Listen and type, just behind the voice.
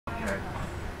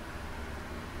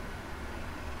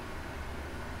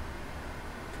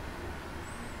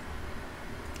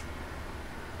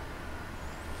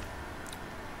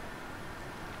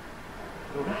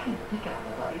حين تلك على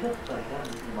طائرة طيران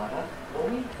الإمارات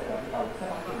بوينغ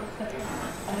 777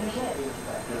 الرجاء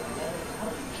الانتباه لقيادة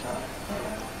الأرض إشارة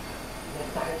السلام.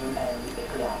 نستعد الآن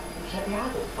للإقلاع.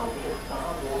 شائعات الصوتية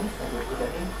الطعام ونسب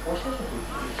القدم وشاشة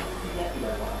الفيديو الشخصية إلى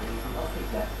الوضعية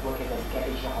الأصلية وكذلك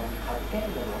إرجاع المحرك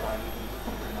إلى الوضعية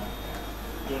المستقيمة.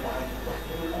 يدعي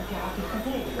تدخل الأمتعة في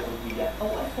الخزائن العضوية أو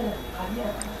أسفل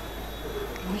القريات.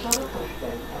 إشارة توحيد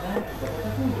الأمان عندما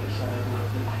تكون إشارة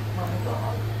للاحتمال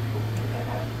الظاهر يمكنك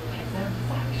تعريف حساب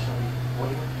سحب الشريط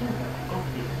ويمكنك الحكم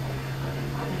بطريقة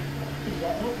معرفة إذا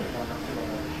أردت أن نقل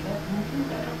الرحلات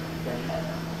يمكنك أن تبدأ الآن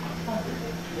أقساط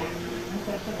يحمل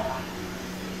مفرشة أحد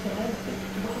سلامة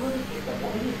بحضور الكتاب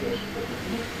وأي شاشة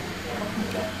تسليك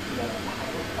ومحمولة إلى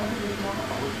التحرك أو الإطلاع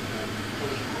أو السكون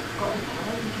ويجب إبقاء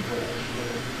الحوادث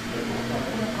والأشياء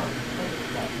المعتبرة قبل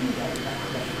التأكيد على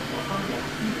أخلاق المقام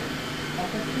حسيبا.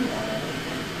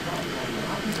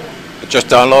 I just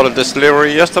downloaded this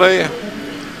delivery yesterday.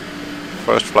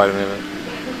 First flight in it.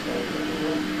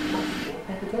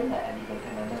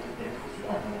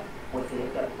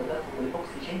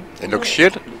 It looks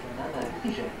shit.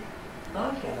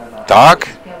 Dark?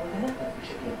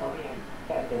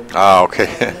 Ah, okay.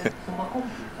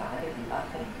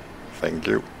 Thank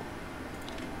you.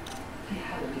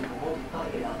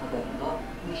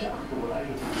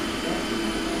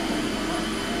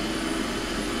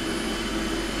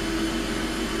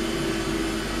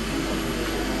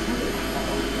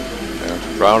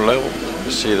 Ground level,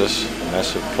 you see this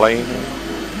massive plane.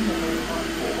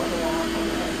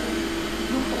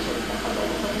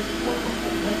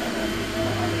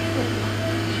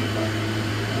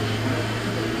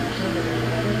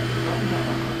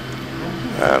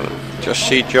 And just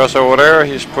see Joss over there,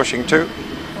 he's pushing too.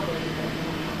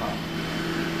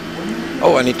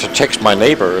 Oh, I need to text my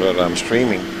neighbor that I'm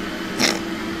streaming.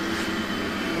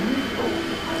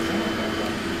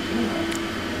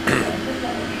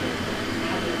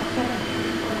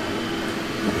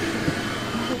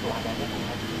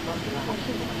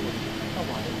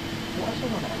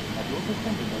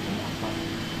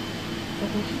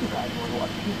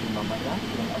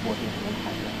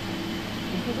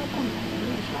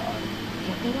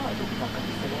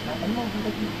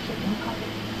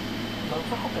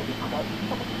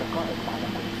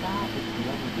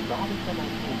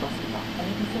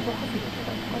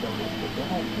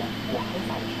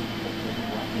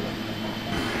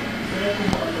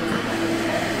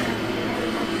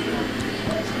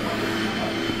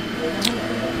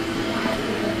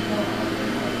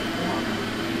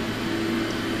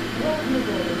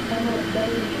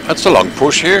 That's a long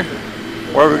push here.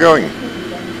 Where are we going?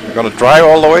 We're gonna drive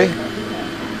all the way?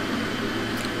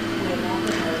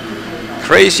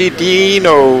 Crazy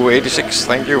Dino 86,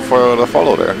 thank you for the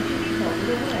follow there.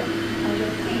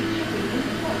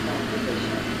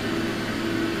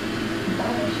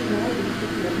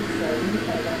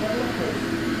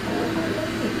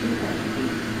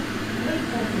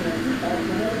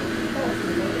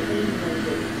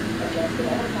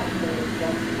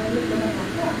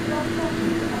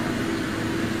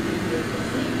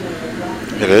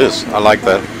 It is, I like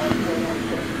that.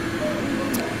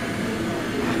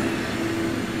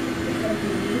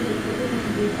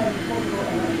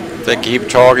 They keep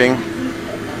talking.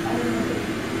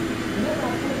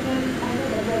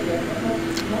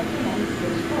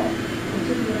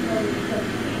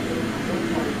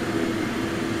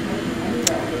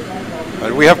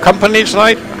 And we have company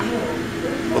tonight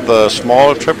with the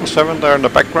small 777 there in the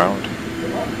background.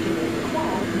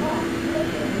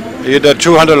 Are you the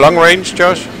 200 long range,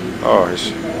 Josh? Oh,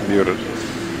 he's muted.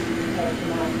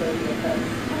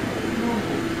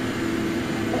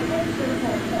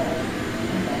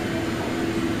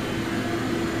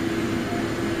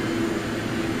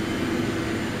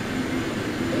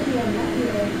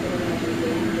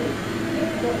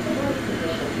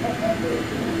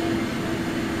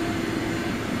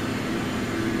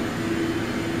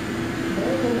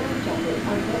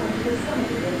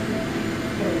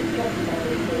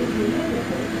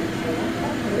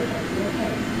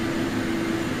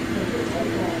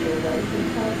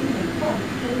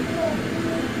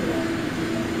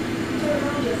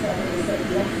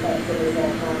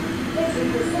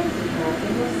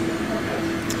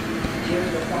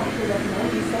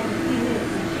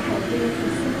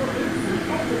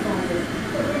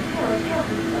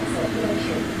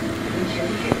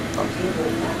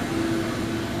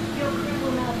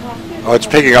 Oh, it's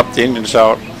picking up the engine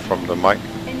sound from the mic.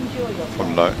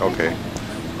 From the, okay.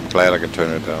 I'm glad I can turn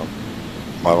it down.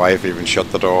 My wife even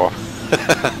shut the door.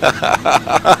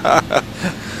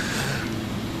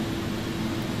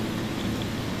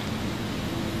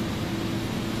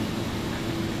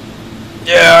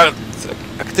 Yeah,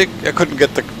 I think I couldn't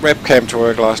get the webcam to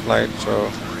work last night,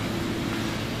 so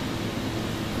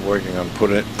I'm working on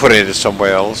putting it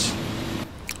somewhere else.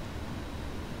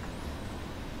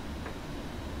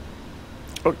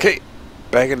 Okay,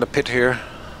 back in the pit here.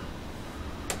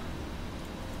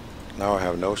 Now I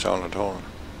have no sound at all.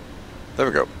 There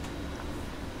we go.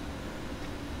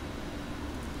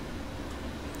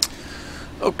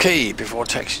 Okay, before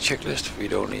taxi checklist, we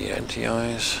don't need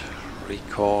NTIs.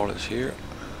 Recall is here.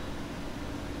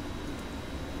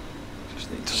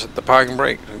 Just need to set the parking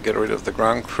brake and get rid of the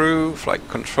ground crew. Flight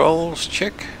controls,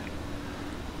 check.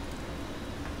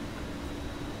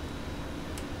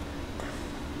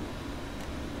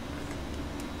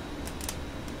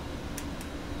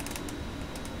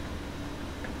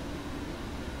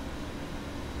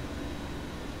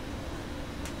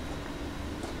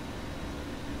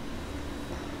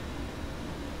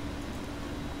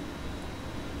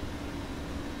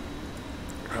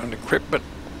 Ground equipment,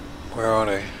 where are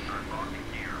they?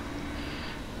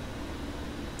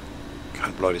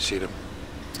 Can't bloody see them.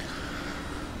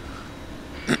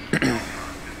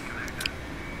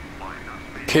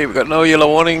 Okay, we got no yellow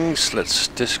warnings. Let's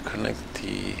disconnect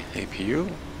the APU.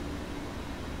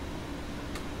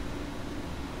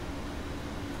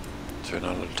 Turn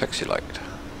on the taxi light.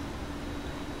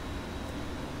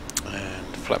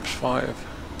 And flaps 5.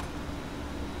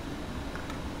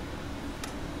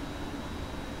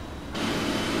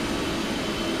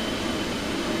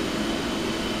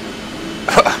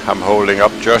 I'm holding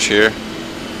up Josh here.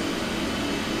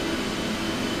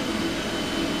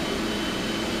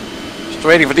 Just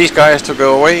waiting for these guys to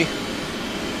go away.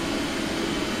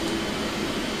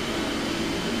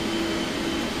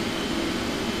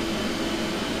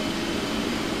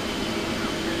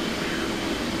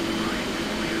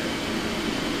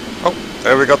 Oh,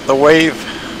 there we got the wave.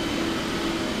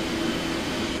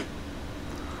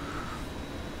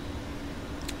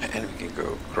 And we can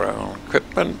go ground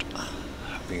equipment.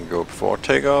 We can go before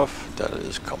takeoff. That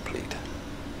is complete.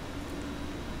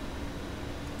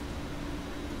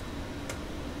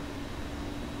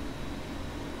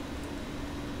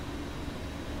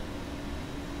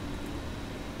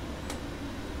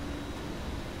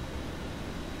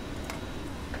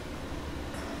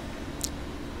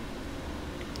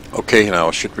 Okay,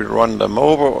 now should we run them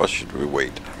over or should we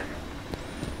wait?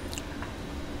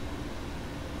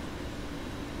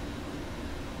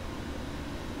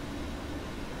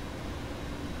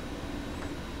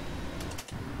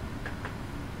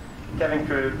 Cabin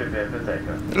crew, prepare for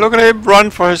takeoff. Look at him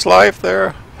run for his life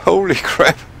there. Holy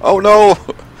crap. Oh no!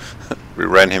 We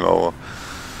ran him over.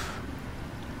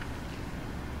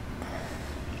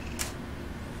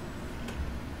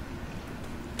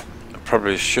 I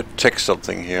probably should text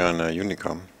something here on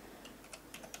Unicom.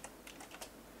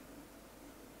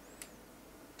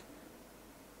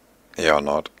 Yeah, or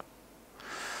not.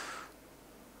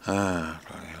 Ah,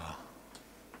 bloody hell.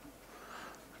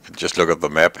 I can just look at the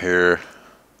map here.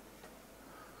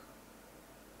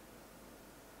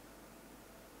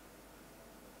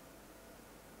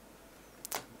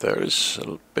 There is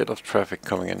a bit of traffic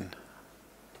coming in.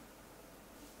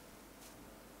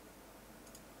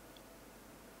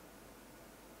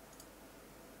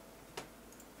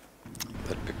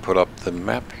 Let me put up the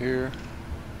map here.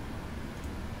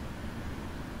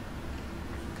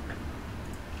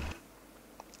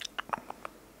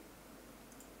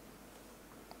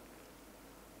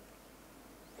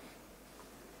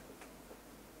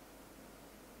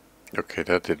 Okay,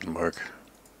 that didn't work.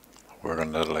 I'll work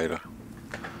on that later.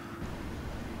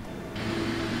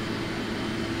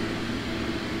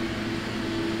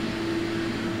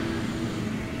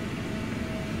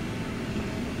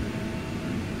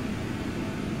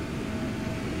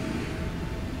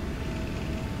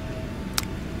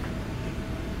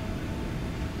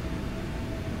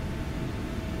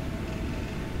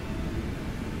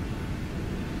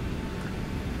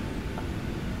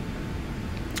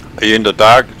 Are you in the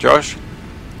dark, Josh?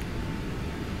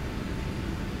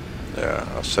 Yeah,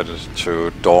 I set it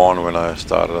to dawn when I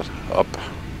started up.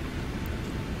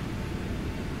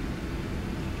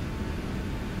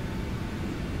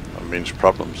 That means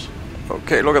problems.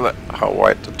 Okay, look at that, how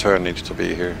wide the turn needs to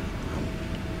be here.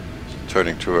 It's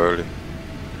turning too early.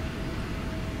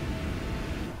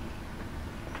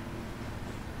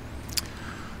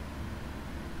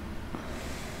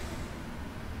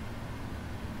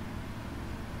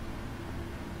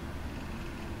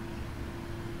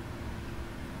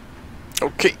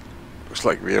 Okay, looks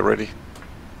like we are ready.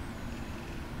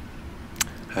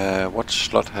 What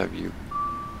slot have you?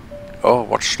 Oh,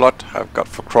 what slot I've got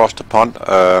for cross the pond?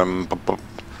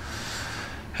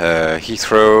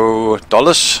 Heathrow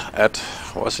Dulles at,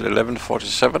 what was it,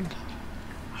 11:47,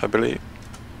 I believe.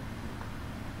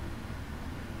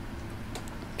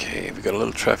 Okay, we got a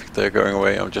little traffic there going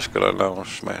away. I'm just gonna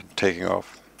announce my taking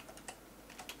off.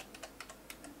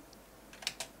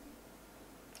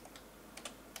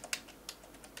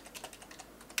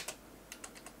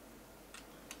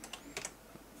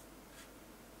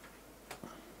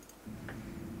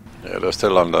 Yeah, they're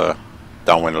still on the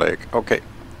downwind leg. Okay,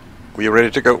 we are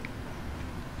ready to go.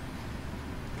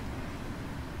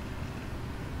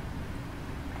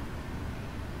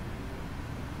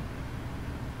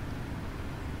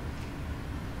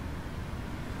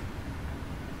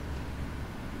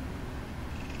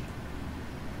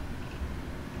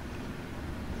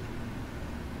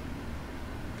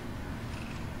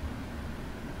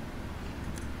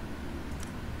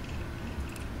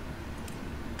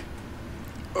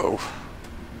 Oh.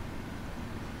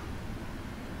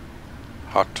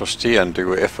 Hard to steer and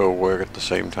do FO work at the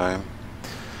same time.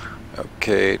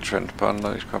 Okay,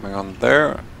 transponder is coming on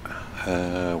there.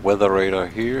 Weather radar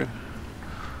here.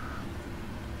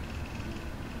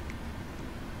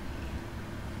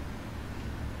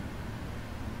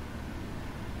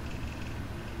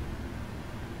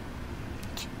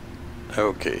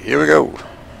 Okay, here we go.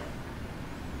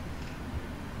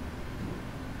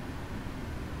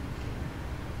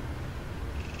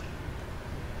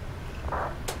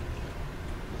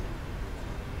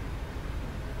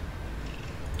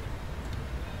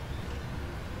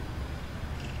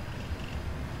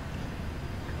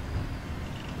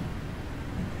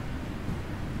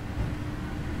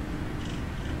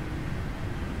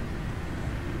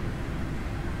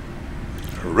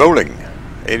 Rolling,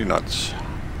 80 knots.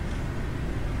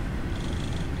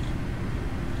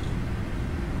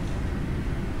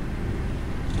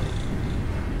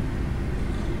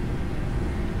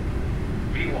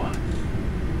 V1,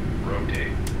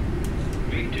 rotate.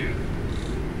 V2.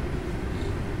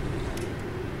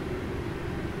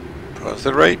 Press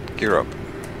the rate, gear up.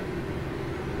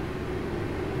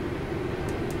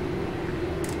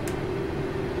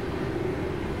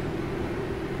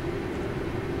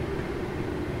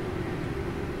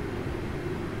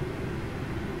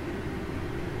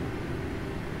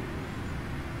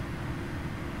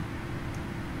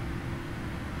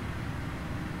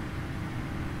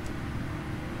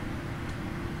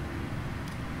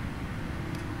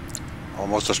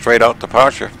 Almost a straight out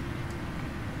departure.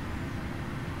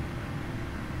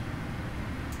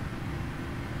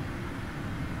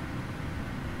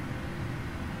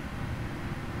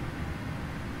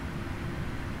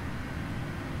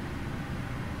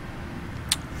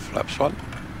 Flaps one.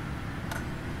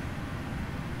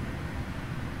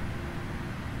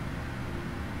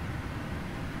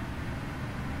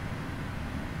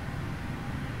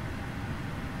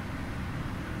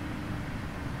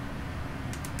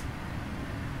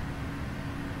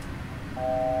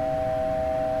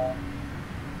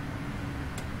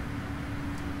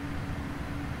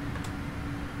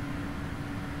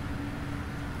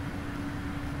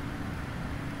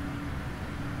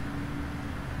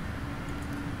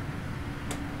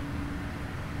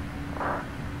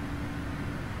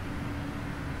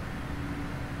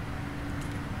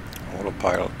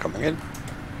 Autopilot coming in.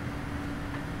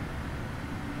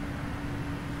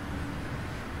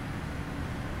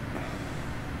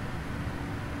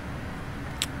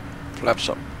 Flaps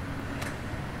up.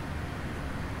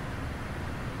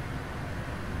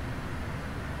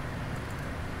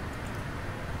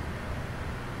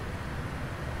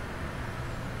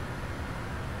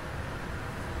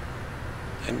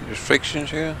 Any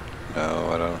restrictions here? No,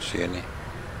 I don't see any.